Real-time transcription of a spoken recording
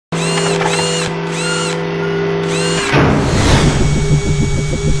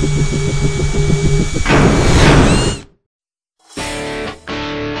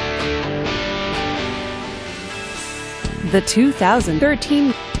The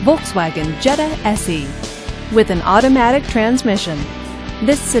 2013 Volkswagen Jetta SE. With an automatic transmission,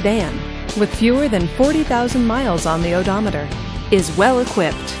 this sedan, with fewer than 40,000 miles on the odometer, is well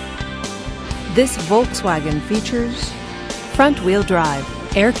equipped. This Volkswagen features front-wheel drive,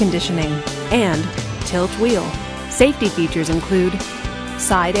 air conditioning, and tilt wheel. Safety features include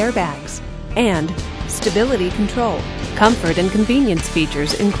side airbags and stability control. Comfort and convenience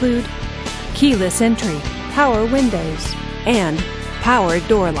features include keyless entry, power windows, and power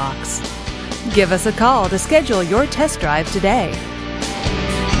door locks. Give us a call to schedule your test drive today.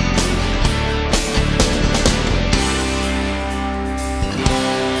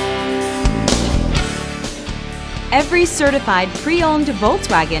 Every certified pre-owned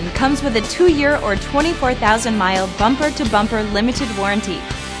Volkswagen comes with a 2-year or 24,000-mile bumper-to-bumper limited warranty,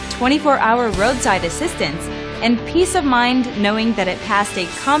 24-hour roadside assistance, and peace of mind knowing that it passed a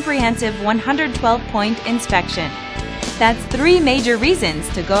comprehensive 112-point inspection. That's 3 major reasons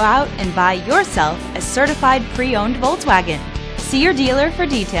to go out and buy yourself a certified pre-owned Volkswagen. See your dealer for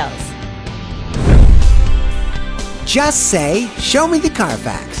details. Just say, "Show me the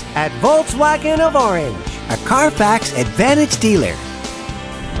Carfax" at Volkswagen of Orange, a Carfax Advantage dealer.